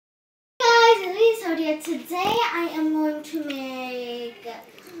Okay, today I am going to make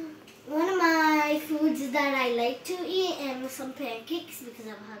one of my foods that I like to eat and some pancakes because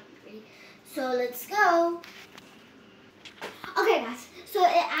I'm hungry. So let's go. Okay guys, so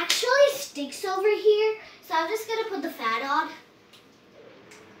it actually sticks over here. So I'm just going to put the fat on.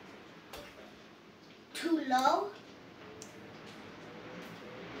 Too low.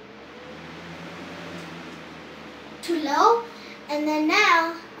 Too low. And then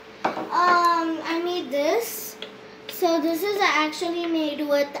now, I made this. So this is actually made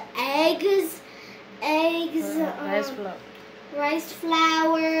with eggs, rice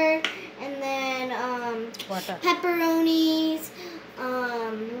flour, and then Water. pepperonis,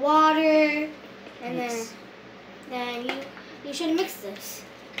 water, and Mix. then you should mix this.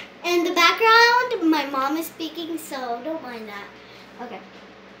 In the background, my mom is speaking, so don't mind that. Okay,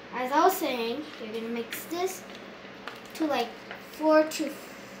 as I was saying, you're gonna mix this to like 4 to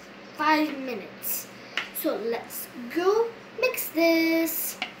 5 minutes. So let's go mix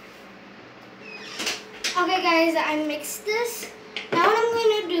this. Okay guys, I mixed this. Now what I'm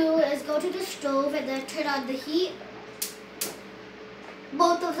going to do is go to the stove and then turn on the heat.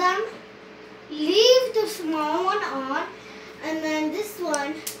 Both of them. Leave the small one on. And then this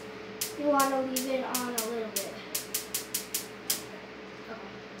one, you want to leave it on a little bit.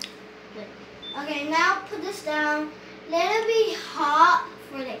 Okay, now put this down. Let it be hot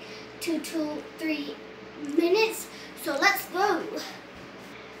for like 2 to 3 minutes. So let's go.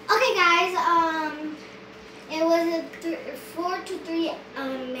 Okay guys, it was 4 to 3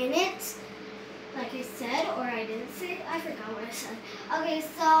 minutes, like I said, or I didn't say. I forgot what I said. Okay,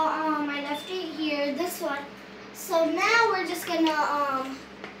 so I left it here, this one. So now we're just gonna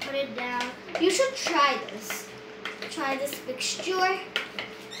put it down. You should try this. Try this mixture,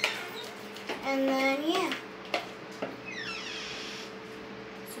 and then yeah,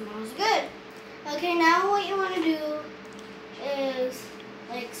 smells good. Okay, now what you want to do is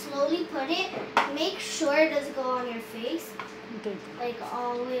like slowly put it. Make sure it doesn't go on your face. Okay. Like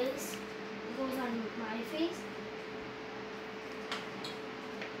always, it goes on my face.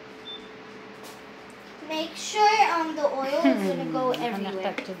 Make sure the oil is gonna go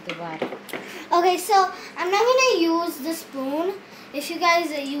everywhere. Okay, so I'm not gonna use the spoon. If you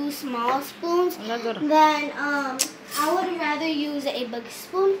guys use small spoons, then I would rather use a big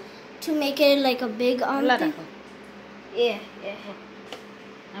spoon to make it like a big thing. Yeah.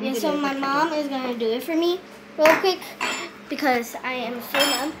 Yeah, so my mom is gonna do it for me real quick because I am so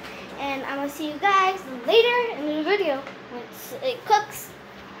numb, and I'm gonna see you guys later in the video once it cooks.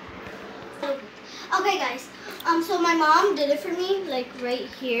 Okay guys, so my mom did it for me, like right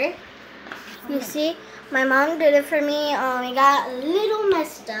here. You see, my mom did it for me. It got a little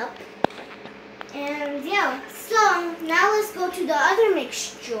messed up, and yeah. So now let's go to the other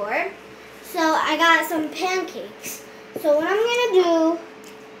mixture. So I got some pancakes. So what I'm gonna do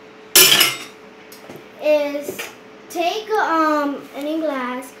is take any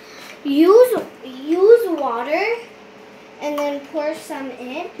glass, use water, and then pour some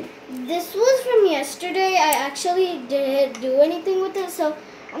in. This was from yesterday. I actually didn't do anything with it, so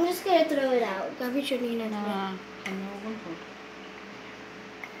I'm just gonna throw it out.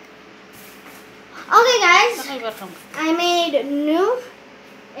 Okay guys, I made new.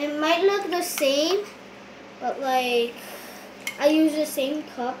 It might look the same, but like I use the same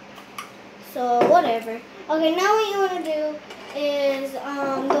cup. So whatever. Okay, now what you want to do is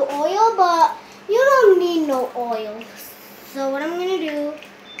the oil, but you don't need no oil. So what I'm going to do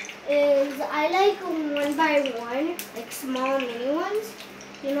is I like 1 by 1, like small mini ones.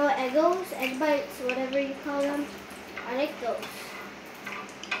 You know, Eggos, egg bites, whatever you call them. I like those.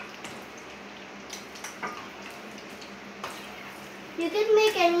 You can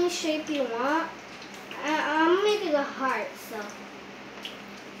make any shape you want. I'm making a heart, so.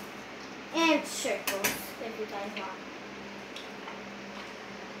 And circles, if you guys want.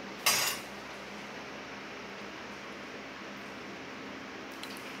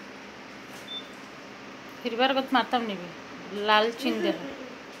 Lal chin they.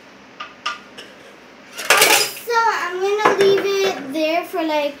 So I'm gonna leave it there for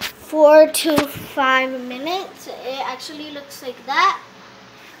like 4 to 5 minutes. It actually looks like that.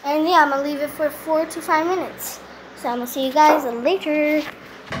 And yeah, I'm gonna leave it for 4 to 5 minutes. So I'm gonna see you guys later.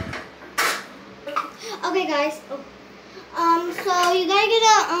 Okay guys, so you gotta get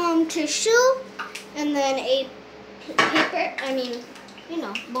a tissue and then a paper,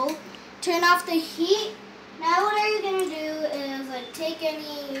 bowl. Turn off the heat. Now what are you gonna do is like take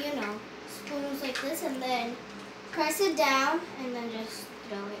any, spoons like this and then press it down and then just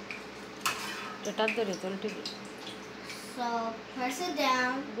throw it. So press it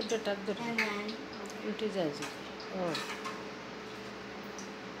down and then It is as it. Oh.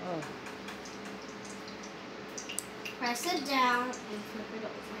 Oh. Press it down and flip it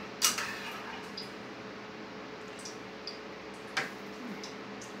over.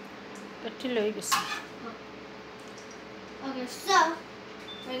 Katilo ibis. Okay, so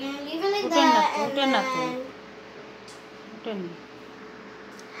we're gonna leave it like that,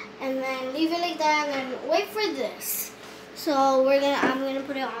 and then leave it like that, and then wait for this. So I'm gonna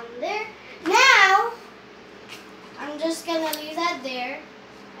put it on there. Now I'm just gonna leave that there,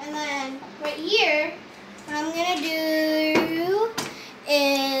 and then right here, what I'm gonna do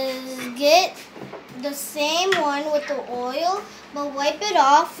is get the same one with the oil, but wipe it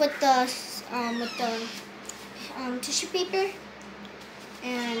off with the tissue paper,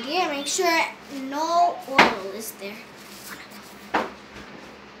 and yeah, make sure no oil is there.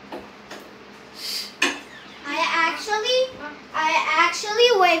 I actually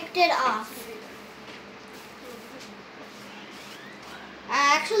wiped it off.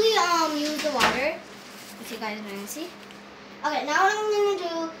 I actually used the water, if you guys want to see. Okay, now what I'm gonna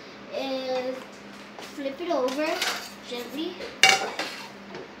do is flip it over gently.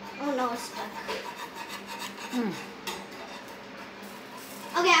 Oh no, it's stuck.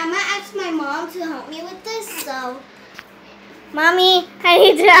 Okay, I'm gonna ask my mom to help me with this. So, Mommy, I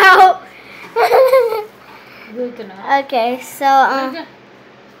need your help. Okay, so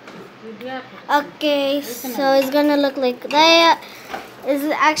okay, so it's gonna look like that. It's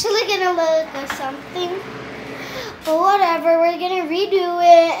actually gonna look like something, but whatever. We're gonna redo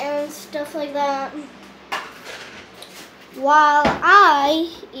it and stuff like that while I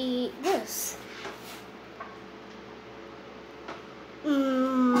eat this.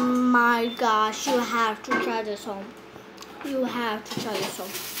 My gosh, you have to try this home. You have to try this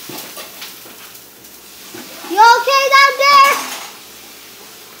home. You okay down there?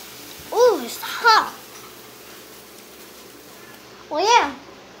 Ooh, it's hot. Oh yeah.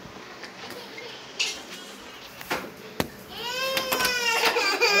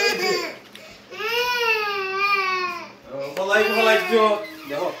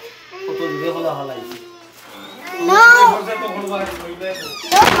 No,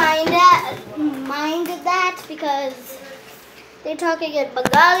 don't mind that because they're talking in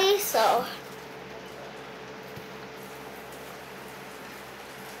Bengali, so.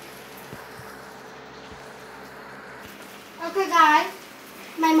 Okay guys,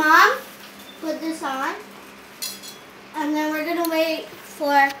 my mom put this on, and then we're gonna wait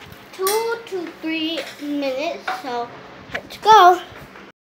for 2 to 3 minutes, so let's go.